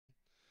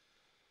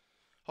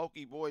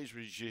Hulky Boy's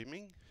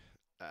resuming.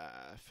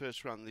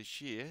 First run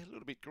this year. A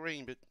little bit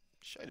green, but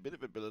showed a bit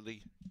of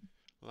ability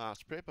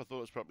last prep. I thought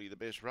it was probably the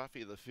best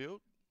roughie of the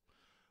field.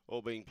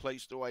 All being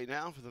placed away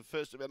now for the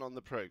first event on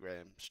the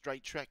program.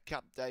 Straight Track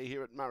Cup Day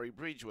here at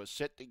Murray-Bridge. We're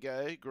set to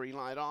go. Green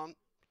light on.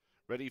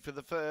 Ready for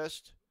the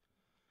first.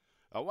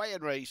 Away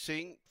and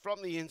racing.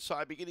 From the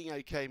inside, beginning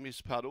okay, Miss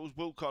Puddles.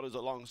 Wilcott is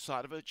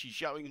alongside of it. She's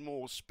showing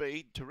more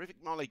speed.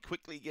 Terrific Molly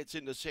quickly gets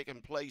into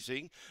second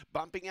placing.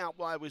 Bumping out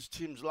wide was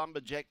Tim's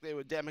Lumberjack. There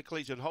were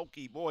Damocles and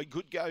Hulky Boy.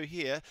 Good go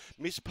here.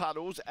 Miss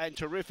Puddles and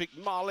Terrific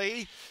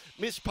Molly.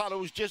 Miss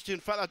Puddles just in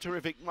front of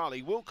Terrific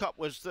Molly. Wilcott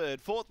was third.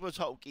 Fourth was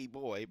Hulky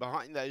Boy.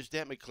 Behind those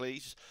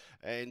Damocles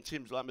and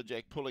Tim's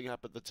Lumberjack pulling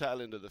up at the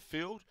tail end of the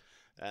field.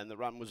 And the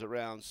run was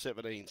around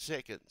 17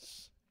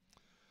 seconds.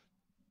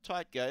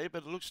 Tight go,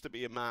 but it looks to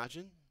be a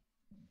margin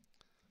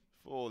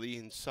for the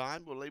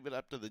inside. We'll leave it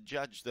up to the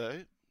judge,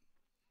 though.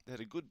 They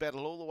had a good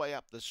battle all the way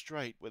up the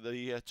straight where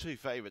the two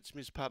favourites,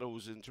 Miss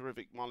Puddles and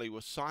Terrific Molly,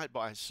 were side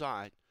by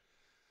side.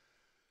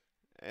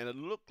 And it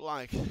looked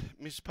like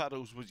Miss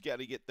Puddles was going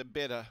to get the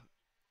better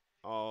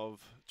of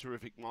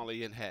Terrific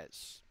Molly and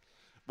has.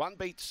 1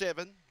 beat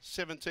 7,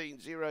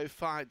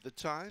 17.05 the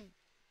time.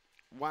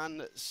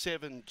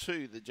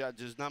 172 the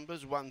judges'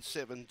 numbers,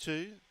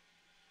 172.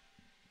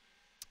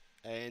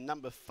 And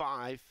number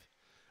 5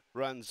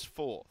 runs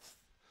fourth.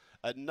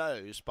 A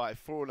nose by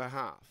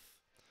 4.5.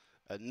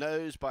 A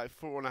nose by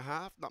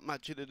 4.5. Not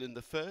much in it in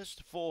the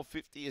first.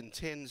 4.50 and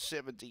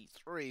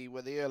 10.73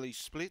 were the early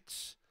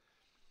splits.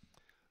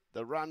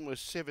 The run was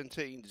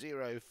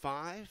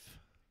 17.05.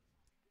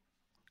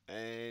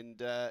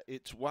 And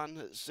it's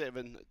 1,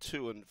 7,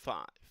 2 and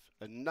 5.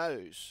 A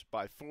nose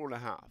by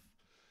 4.5.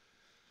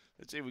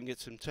 Let's see if we can get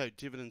some tote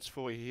dividends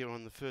for you here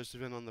on the first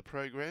event on the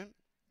program.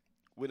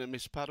 Winner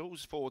Miss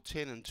Puddles,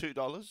 $4.10 and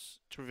 $2.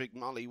 Terrific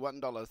Molly,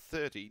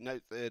 $1.30.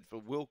 Note third for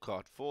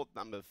Wilcott. Fourth,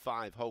 number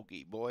 5,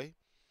 Hulky Boy.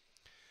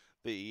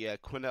 The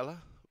Quinella,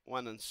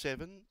 1 and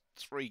 7,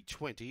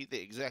 $3.20.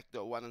 The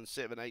Exacta, 1 and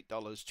 7,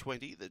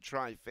 $8.20. The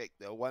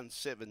Trifecta,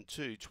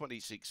 172,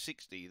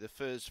 $26.60. The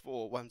first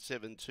four,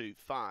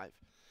 1725,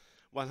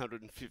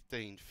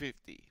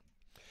 $115.50.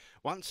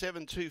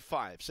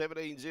 1725,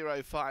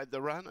 17.05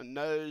 the run, a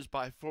nose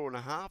by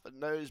 4.5, a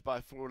nose by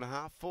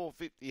 4.5,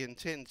 4.50 and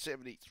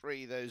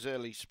 10.73 those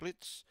early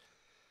splits,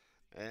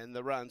 and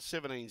the run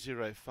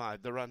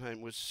 17.05. The run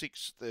home was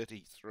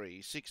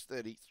 6.33,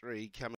 6.33 coming.